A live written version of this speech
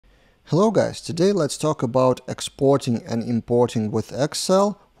Hello guys, today let's talk about exporting and importing with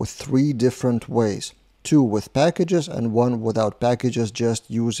Excel with 3 different ways. 2 with packages and 1 without packages,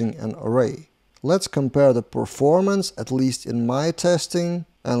 just using an array. Let's compare the performance, at least in my testing,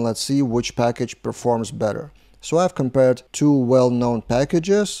 and let's see which package performs better. So I've compared 2 well-known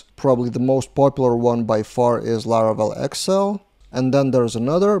packages. Probably the most popular one by far is Laravel Excel. And then there's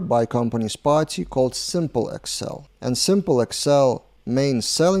another by company Spotty called Simple Excel. And Simple Excel main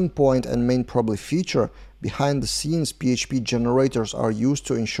selling point and main probably feature, behind the scenes PHP generators are used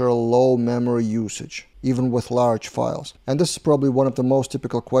to ensure low memory usage, even with large files. And this is probably one of the most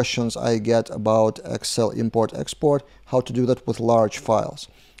typical questions I get about Excel import-export, how to do that with large files.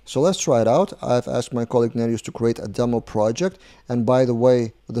 So let's try it out. I've asked my colleague Nerius to create a demo project, and by the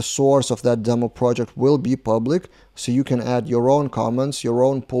way, the source of that demo project will be public, so you can add your own comments, your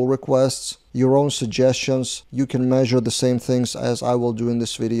own pull requests, your own suggestions. You can measure the same things as I will do in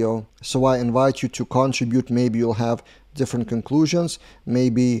this video. So I invite you to contribute. Maybe you'll have different conclusions.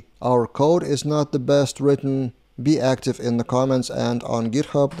 Maybe our code is not the best written. Be active in the comments and on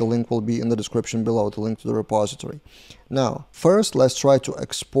GitHub. The link will be in the description below, the link to the repository. Now, first let's try to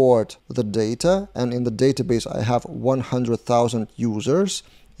export the data, and in the database I have 100,000 users,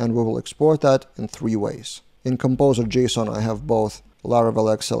 and we will export that in 3 ways. In Composer.json I have both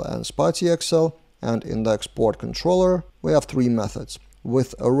Laravel Excel and Spotty Excel, and in the export controller we have 3 methods.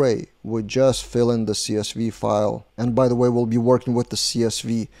 With array, we just fill in the CSV file, and by the way, we'll be working with the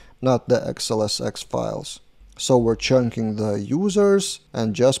CSV, not the XLSX files. So we're chunking the users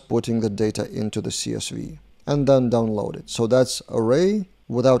and just putting the data into the CSV and then download it. So that's array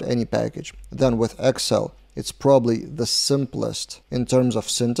without any package. Then with Excel, it's probably the simplest in terms of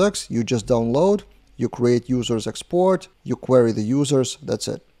syntax. You just download, you create users export, you query the users, that's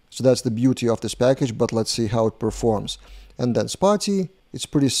it. So that's the beauty of this package, but let's see how it performs. And then Spotty, it's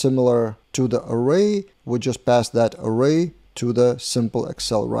pretty similar to the array. We just pass that array to the simple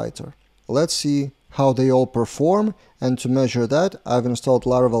Excel writer. Let's see how they all perform, and to measure that I've installed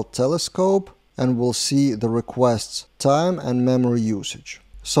Laravel Telescope, and we'll see the requests time and memory usage.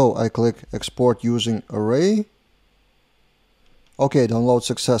 So I click export using array. Okay, download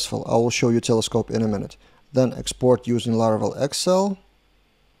successful. I will show you Telescope in a minute. Then export using Laravel Excel.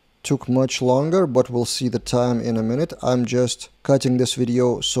 Took much longer, but we'll see the time in a minute. I'm just cutting this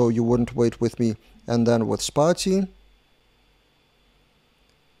video so you wouldn't wait with me. And then with Spotty,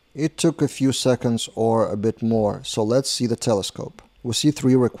 it took a few seconds or a bit more. So let's see the Telescope. We see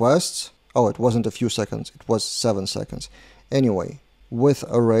 3 requests. Oh, it wasn't a few seconds, it was 7 seconds. Anyway, with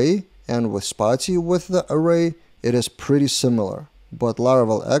array and with Spotty with the array, it is pretty similar, but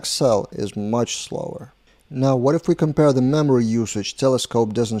Laravel Excel is much slower. Now, what if we compare the memory usage?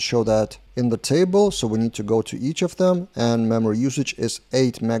 Telescope doesn't show that in the table, so we need to go to each of them, and memory usage is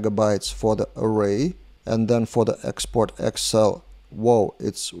 8 megabytes for the array, and then for the export Excel, whoa,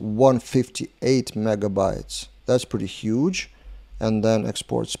 it's 158 megabytes. That's pretty huge. And then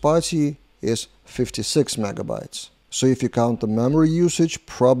export Spotty is 56 megabytes. So if you count the memory usage,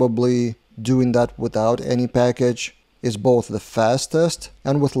 probably doing that without any package is both the fastest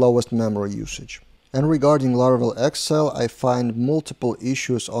and with lowest memory usage. And regarding Laravel Excel, I find multiple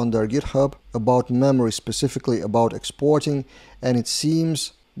issues on their GitHub about memory, specifically about exporting, and it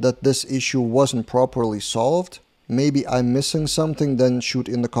seems that this issue wasn't properly solved. Maybe I'm missing something, then shoot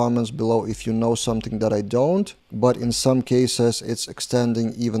in the comments below if you know something that I don't. But in some cases, it's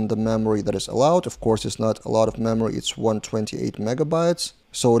extending even the memory that is allowed. Of course, it's not a lot of memory, it's 128 megabytes.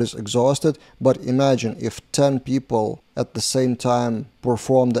 So it is exhausted. But imagine if 10 people at the same time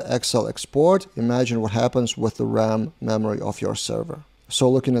perform the Excel export, imagine what happens with the RAM memory of your server. So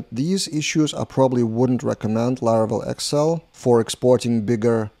looking at these issues, I probably wouldn't recommend Laravel Excel for exporting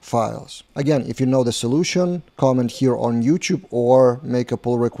bigger files. Again, if you know the solution, comment here on YouTube or make a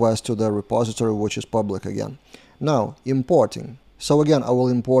pull request to the repository, which is public again. Now, importing. So again, I will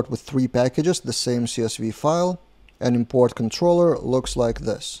import with 3 packages, the same CSV file, and import controller looks like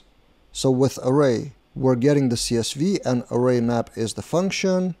this. So with array, we're getting the CSV and array map is the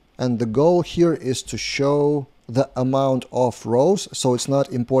function, and the goal here is to show the amount of rows, so it's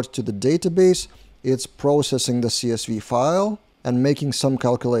not imported to the database, it's processing the CSV file and making some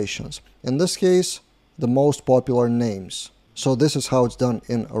calculations. In this case, the most popular names. So this is how it's done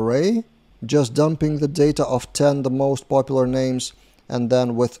in array, just dumping the data of 10 the most popular names, and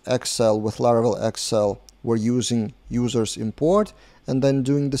then with Excel, with Laravel Excel, we're using users import and then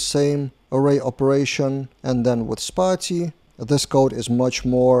doing the same array operation. And then with Spotty, this code is much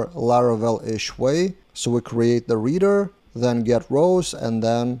more Laravel-ish way. So we create the reader, then get rows, and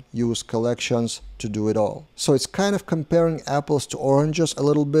then use collections to do it all. So it's kind of comparing apples to oranges a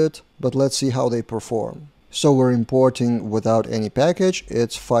little bit, but let's see how they perform. So we're importing without any package.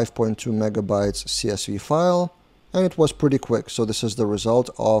 It's 5.2 megabytes CSV file, and it was pretty quick. So this is the result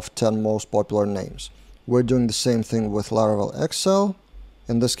of 10 most popular names. We're doing the same thing with Laravel Excel.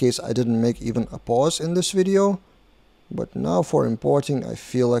 In this case, I didn't make even a pause in this video, but now for importing, I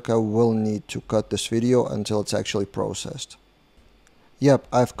feel like I will need to cut this video until it's actually processed. Yep,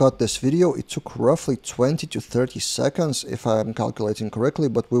 I've cut this video. It took roughly 20 to 30 seconds if I'm calculating correctly,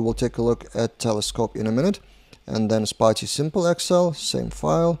 but we will take a look at Telescope in a minute. And then Spotty Simple Excel, same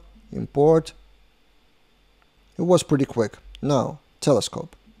file, import. It was pretty quick. Now,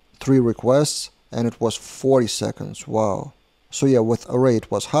 Telescope. 3 requests, and it was 40 seconds. Wow. So yeah, with Array it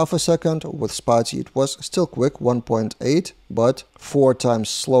was half a second, with Spotty it was still quick, 1.8, but 4 times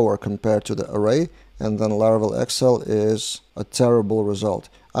slower compared to the Array, and then Laravel Excel is a terrible result.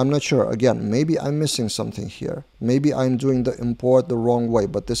 I'm not sure, again, maybe I'm missing something here. Maybe I'm doing the import the wrong way,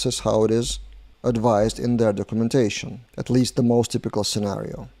 but this is how it is advised in their documentation, at least the most typical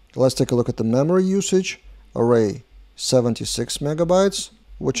scenario. Let's take a look at the memory usage. Array 76 megabytes,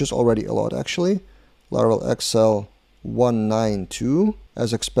 which is already a lot actually. Laravel Excel 192,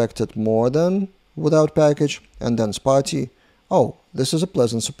 as expected, more than without package, and then Spotty. Oh, this is a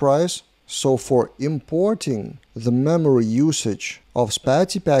pleasant surprise. So for importing, the memory usage of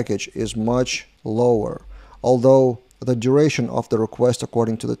Spotty package is much lower, although the duration of the request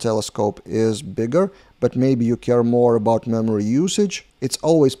according to the Telescope is bigger, but maybe you care more about memory usage. It's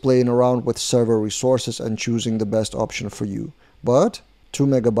always playing around with server resources and choosing the best option for you. But 2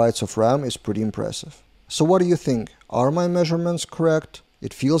 megabytes of RAM is pretty impressive. So what do you think? Are my measurements correct?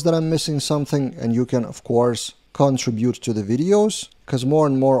 It feels that I'm missing something, and you can, of course, contribute to the videos, because more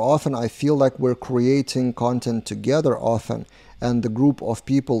and more often I feel like we're creating content together often, and the group of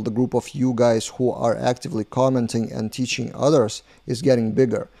people, the group of you guys who are actively commenting and teaching others is getting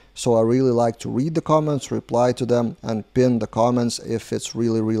bigger. So I really like to read the comments, reply to them, and pin the comments if it's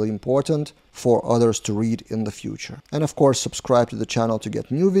really important for others to read in the future. And of course, subscribe to the channel to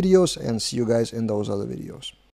get new videos, and see you guys in those other videos.